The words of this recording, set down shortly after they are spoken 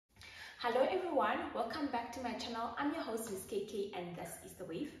Hello everyone, welcome back to my channel. I'm your host Miss KK and this is The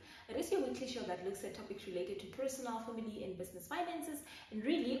Wave. It is your weekly show that looks at topics related to personal, family and business finances, and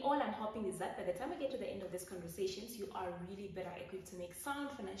really all I'm hoping is that by the time we get to the end of these conversations, you are really better equipped to make sound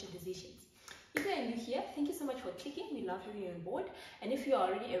financial decisions. If you are new here, thank you so much for clicking. We love having you on board. And if you are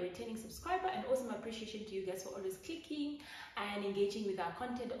already a returning subscriber, and also my appreciation to you guys for always clicking and engaging with our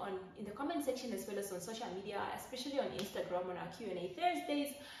content in the comment section as well as on social media, especially on Instagram on our Q&A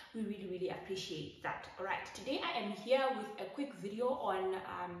Thursdays. We really appreciate that. All right, today I am here with a quick video on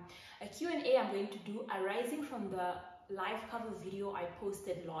a Q&A I'm going to do arising from the live cover video I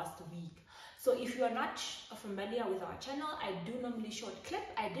posted last week. So if you are not familiar with our channel, I do normally short clip.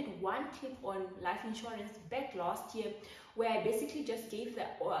 I did one clip on life insurance back last year where I basically just gave the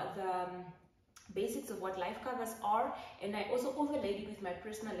basics of what life covers are, and I also overlaid it with my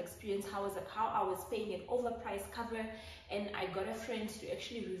personal experience, how I was paying an overpriced cover, and I got a friend to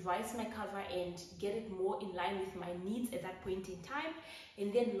actually revise my cover and get it more in line with my needs at that point in time.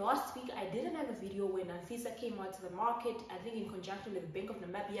 And then last week I did another video when Anfisa came out to the market, I think in conjunction with the Bank of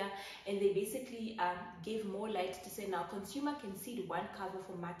Namibia, and they basically gave more light to say now consumer can seed one cover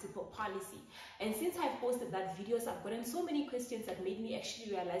for multiple policy. And since I've posted that videos, I've gotten so many questions that made me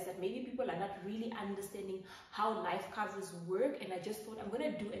actually realize that maybe people are not really understanding how life covers work, and I just thought I'm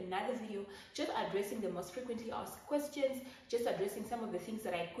going to do another video just addressing the most frequently asked questions, just addressing some of the things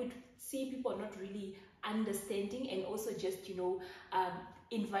that I could see people not really understanding, and also just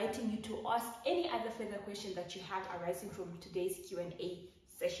inviting you to ask any other further question that you have arising from today's Q&A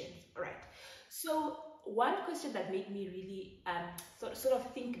sessions. All right, so one question that made me really sort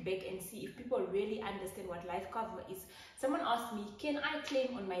of think back and see if people really understand what life cover is. Someone asked me, can I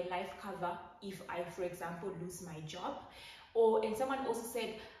claim on my life cover if I, for example, lose my job? And someone also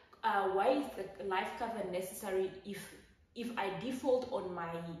said, why is the life cover necessary if I default on my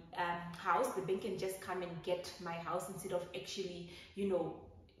house, the bank can just come and get my house instead of actually,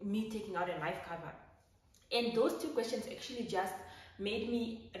 me taking out a life cover? And those two questions actually just made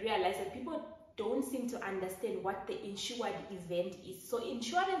me realize that people don't seem to understand what the insured event is. So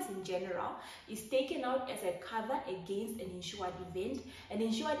insurance in general is taken out as a cover against an insured event. An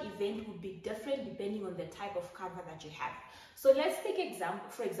insured event would be different depending on the type of cover that you have. So let's take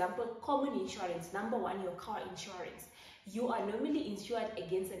for example, common insurance. Number one, your car insurance. You are normally insured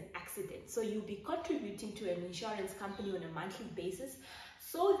against an accident. So you'll be contributing to an insurance company on a monthly basis,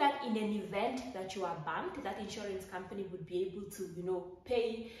 so that in an event that you are bumped, that insurance company would be able to,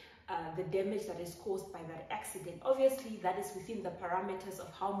 pay the damage that is caused by that accident. Obviously, that is within the parameters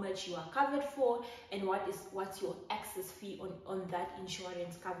of how much you are covered for and what's your excess fee on that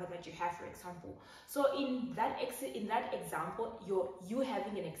insurance cover that you have, for example. So in that example, you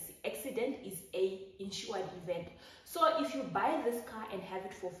having an accident is a insured event. So if you buy this car and have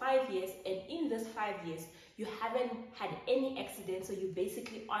it for 5 years, and in this 5 years you haven't had any accidents, so you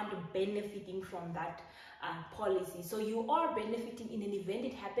basically aren't benefiting from that policy. So you are benefiting in an event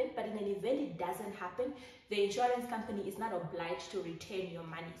it happened, but in an event it doesn't happen, the insurance company is not obliged to return your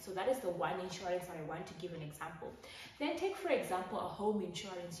money. So that is the one insurance that I want to give an example. Then take, for example, a home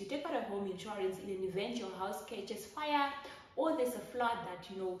insurance. You take out a home insurance in an event your house catches fire, or there's a flood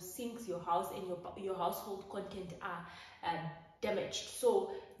that sinks your house and your household content are damaged.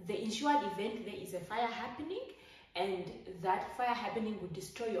 So the insured event, there is a fire happening, and that fire happening would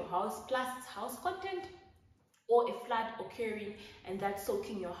destroy your house plus its house content, or a flood occurring and that's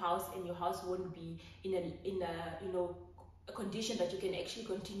soaking your house, and your house won't be in a condition that you can actually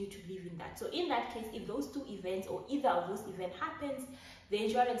continue to live in that. So in that case, if those two events or either of those events happens, the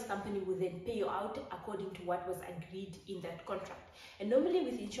insurance company will then pay you out according to what was agreed in that contract. And normally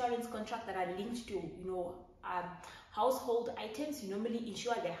with insurance contracts that are linked to household items, you normally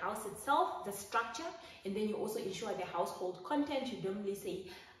insure the house itself, the structure, and then you also insure the household content. You normally say,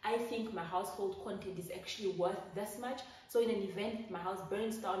 I think my household content is actually worth this much. So in an event if my house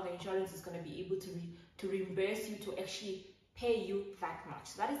burns down, the insurance is going to be able to reimburse you, to actually pay you that much.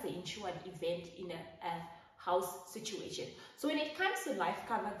 So that is the insured event in a house situation. So when it comes to life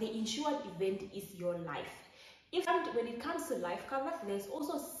cover, the insured event is your life. When it comes to life cover, there's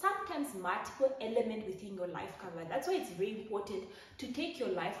also sometimes multiple elements within your life cover. That's why it's very important to take your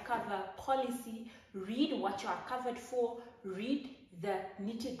life cover policy, read what you are covered for, read the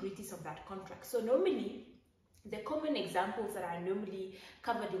nitty-gritties of that contract. So normally, the common examples that are normally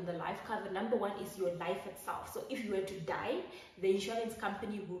covered in the life cover, number one is your life itself. So if you were to die, the insurance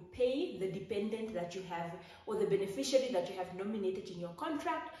company will pay the dependent that you have, or the beneficiary that you have nominated in your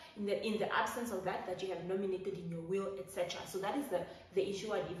contract, in the absence of that you have nominated in your will, etc. So that is the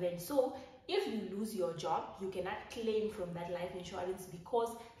insured event. So if you lose your job, you cannot claim from that life insurance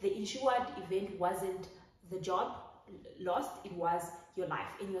because the insured event wasn't the job lost, it was your life,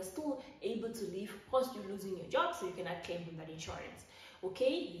 and you're still able to live post you losing your job, so you cannot claim from that insurance.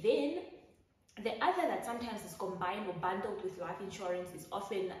 Okay, then the other that sometimes is combined or bundled with life insurance is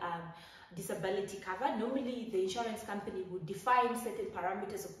often disability cover. Normally the insurance company would define certain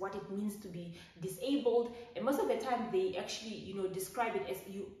parameters of what it means to be disabled, and most of the time they actually, you know, describe it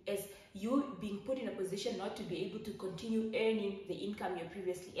as you being put in a position not to be able to continue earning the income you're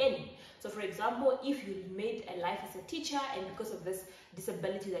previously earning. So for example, if you made a life as a teacher and because of this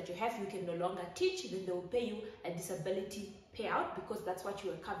disability that you have, you can no longer teach, then they will pay you a disability payout because that's what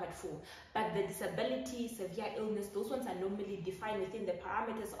you were covered for. But the disability, severe illness, those ones are normally defined within the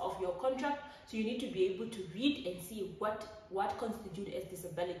parameters of your contract, so you need to be able to read and see what constitutes as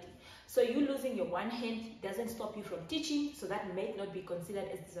disability. So you losing your one hand doesn't stop you from teaching, so that might not be considered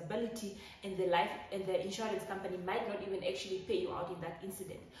as disability, and the insurance company might not even actually pay you out in that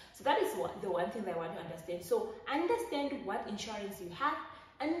incident. So that is the one thing that I want to understand. So understand what insurance you have,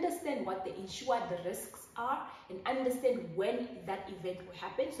 understand what the insured the risks are, and understand when that event will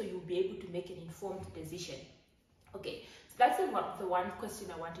happen, so you'll be able to make an informed decision. Okay, so that's the one question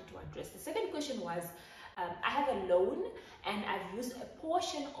I wanted to address. The second question was, I have a loan and I've used a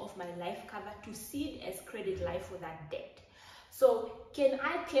portion of my life cover to seed as credit life for that debt. So can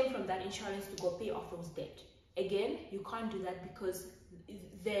I claim from that insurance to go pay off those debt? Again, you can't do that because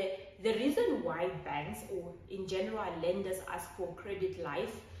the reason why banks or in general lenders ask for credit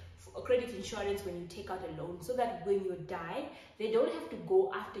life or credit insurance when you take out a loan, so that when you die, they don't have to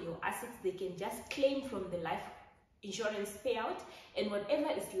go after your assets. They can just claim from the life insurance payout, and whatever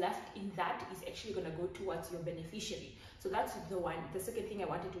is left in that is actually going to go towards your beneficiary. So that's the second thing I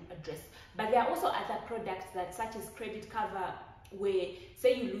wanted to address. But there are also other products that, such as credit cover, where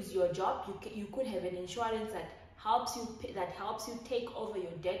say you lose your job, you could have an insurance that helps you take over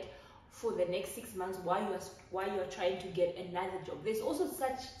your debt for the next 6 months while you're trying to get another job. There's also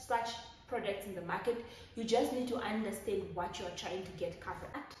such products in the market. You just need to understand what you're trying to get covered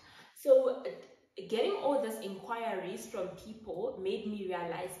at. So getting all these inquiries from people made me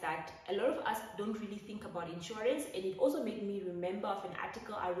realize that a lot of us don't really think about insurance, and it also made me remember of an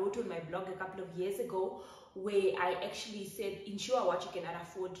article I wrote on my blog a couple of years ago where I actually said insure what you cannot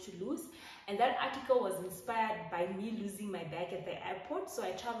afford to lose. And that article was inspired by me losing my bag at the airport. So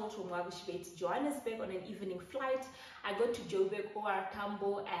I traveled from Wabishbe to Johannesburg on an evening flight. I got to Joburg or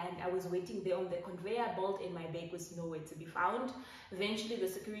Tambo, and I was waiting there on the conveyor belt, and my bag was nowhere to be found. Eventually the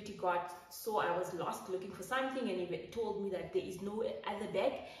security guard saw I was lost looking for something, and he told me that there is no other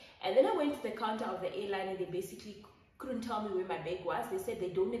bag. And then I went to the counter of the airline, and they basically couldn't tell me where my bag was. They said they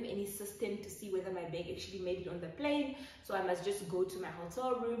don't have any system to see whether my bag actually made it on the plane, so I must just go to my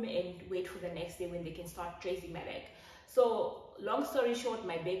hotel room and wait for the next day when they can start tracing my bag. So long story short,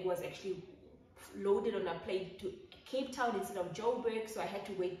 my bag was actually loaded on a plane to Cape Town instead of Joburg, so I had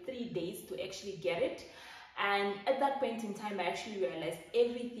to wait 3 days to actually get it. And at that point in time, I actually realized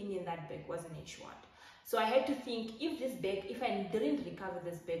everything in that bag wasn't insured. So I had to think, if I didn't recover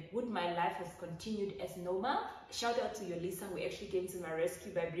this bag, would my life have continued as normal? Shout out to Yolisa, who actually came to my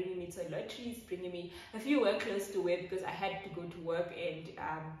rescue by bringing me toiletries, bringing me a few work clothes to wear because I had to go to work, and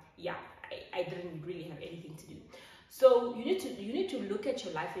yeah, I didn't really have anything to do. So you need to look at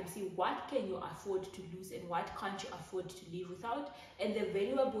your life and see what can you afford to lose and what can't you afford to live without, and the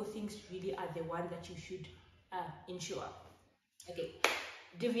valuable things really are the ones that you should insure. Okay,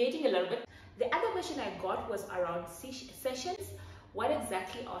 deviating a little bit. The other question I got was around sessions. What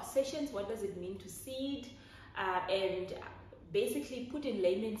exactly are sessions? What does it mean to seed? And basically, put in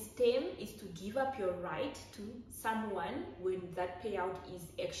layman's term, is to give up your right to someone when that payout is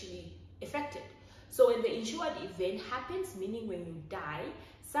actually effected. So when the insured event happens, meaning when you die,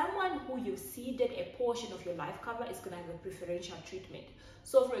 someone who you've ceded a portion of your life cover is going to have a preferential treatment.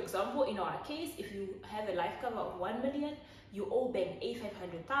 So for example, in our case, if you have a life cover of 1 million, you owe Bank A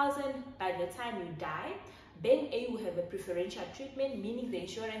 500,000. By the time you die, Bank A will have a preferential treatment, meaning the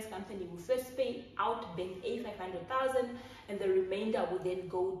insurance company will first pay out Bank A 500,000, and the remainder will then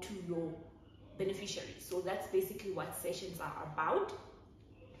go to your beneficiary. So that's basically what sessions are about.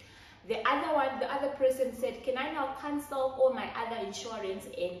 The other person said, can I now cancel all my other insurance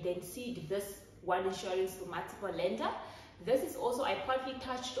and then cede this one insurance to multiple lender? This is also, I partly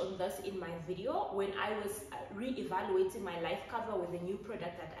touched on this in my video when I was re-evaluating my life cover with a new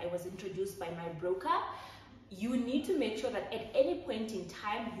product that I was introduced by my broker. You need to make sure that at any point in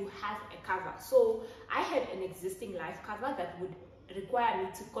time you have a cover. So I had an existing life cover that would require me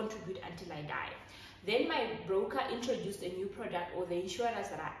to contribute until I die. Then my broker introduced a new product, or the insurer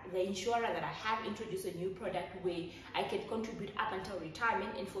that I have introduced a new product where I can contribute up until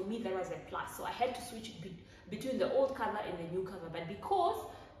retirement, and for me that was a plus. So I had to switch between the old cover and the new cover. But because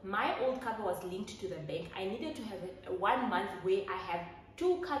my old cover was linked to the bank, I needed to have a 1 month where I have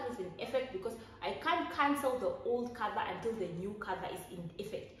two covers in effect, because I can't cancel the old cover until the new cover is in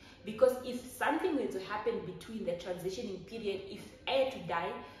effect. Because if something were to happen between the transitioning period, if I had to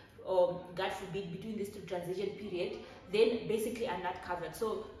die, God forbid, between these two transition period, then basically I'm not covered.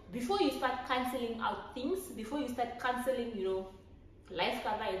 So before you start cancelling out things, before you start cancelling, life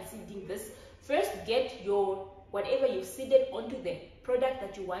cover and seeding this, first get your whatever you've seeded onto the product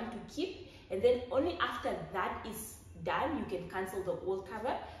that you want to keep, and then only after that is done, you can cancel the old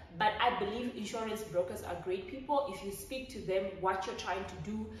cover. But I believe insurance brokers are great people. If you speak to them what you're trying to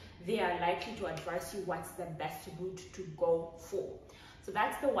do, they are likely to advise you what's the best route to go for. So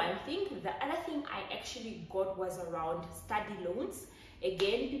that's the one thing. The other thing I actually got was around study loans.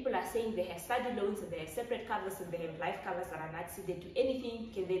 Again, people are saying they have study loans and they have separate covers and they have life covers that are not seeded to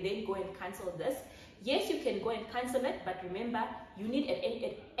anything. Can they then go and cancel this? Yes, you can go and cancel it, but remember, you need at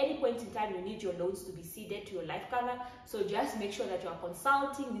any point in time, you need your loans to be seeded to your life cover. So just make sure that you are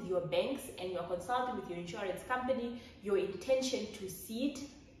consulting with your banks and you are consulting with your insurance company your intention to seed,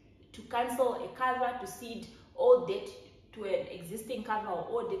 to cancel a cover, to seed all debt to an existing cover or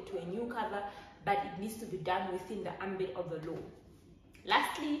all debt to a new cover, but it needs to be done within the ambit of the law.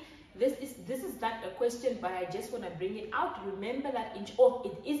 Lastly, this is not a question, but I just want to bring it out. Remember that it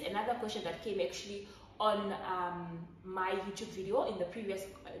is another question that came actually on my YouTube video. In the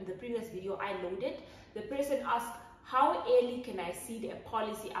previous video I loaded, the person asked, how early can I seed a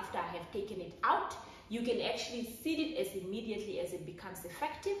policy after I have taken it out? You can actually seed it as immediately as it becomes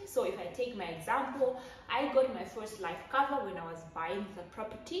effective. So if I take my example, I got my first life cover when I was buying the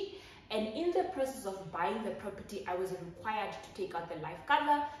property. And in the process of buying the property, I was required to take out the life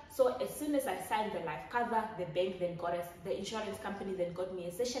cover. So as soon as I signed the life cover, the insurance company then got me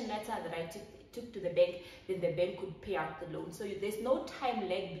a session letter that I took to the bank. Then the bank could pay out the loan. So there's no time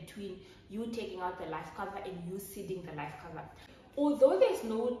lag between you taking out the life cover and you seeding the life cover. Although there's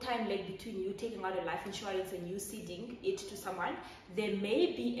no time lag between you taking out a life insurance and you seeding it to someone, there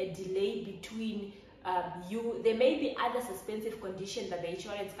may be a delay between there may be other suspensive conditions that the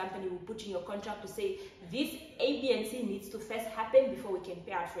insurance company will put in your contract to say this A, B, and C needs to first happen before we can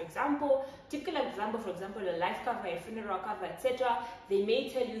pay out. For example, typical example, for example, a life cover, a funeral cover, etc. They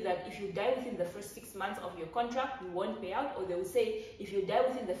may tell you that if you die within the first 6 months of your contract, we won't pay out, or they will say if you die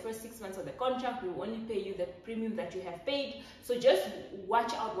within the first 6 months of the contract, we will only pay you the premium that you have paid. So just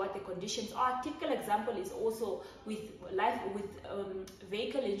watch out what the conditions are. Typical example is also with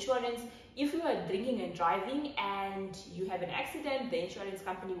vehicle insurance. If you are drinking and driving and you have an accident, the insurance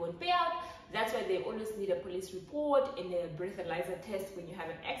company won't pay out. That's why they always need a police report and a breathalyzer test when you have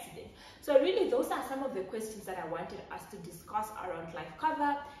an accident. So really, those are some of the questions that I wanted us to discuss around life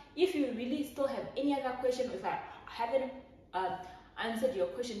cover. If you really still have any other question, if I haven't answered your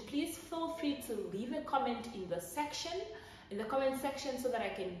question, please feel free to leave a comment in the comment section so that I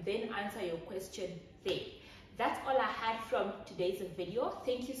can then answer your question there. That's all I had from today's video.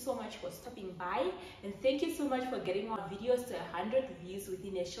 Thank you so much for stopping by, and thank you so much for getting our videos to 100 views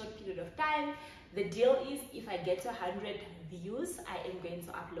within a short period of time. The deal is, if I get to 100 views, I am going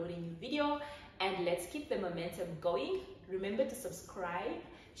to upload a new video, and let's keep the momentum going. Remember to subscribe,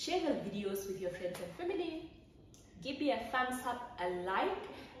 share the videos with your friends and family, give me a thumbs up, a like,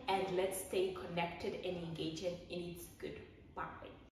 and let's stay connected and engaged in its good. Bye.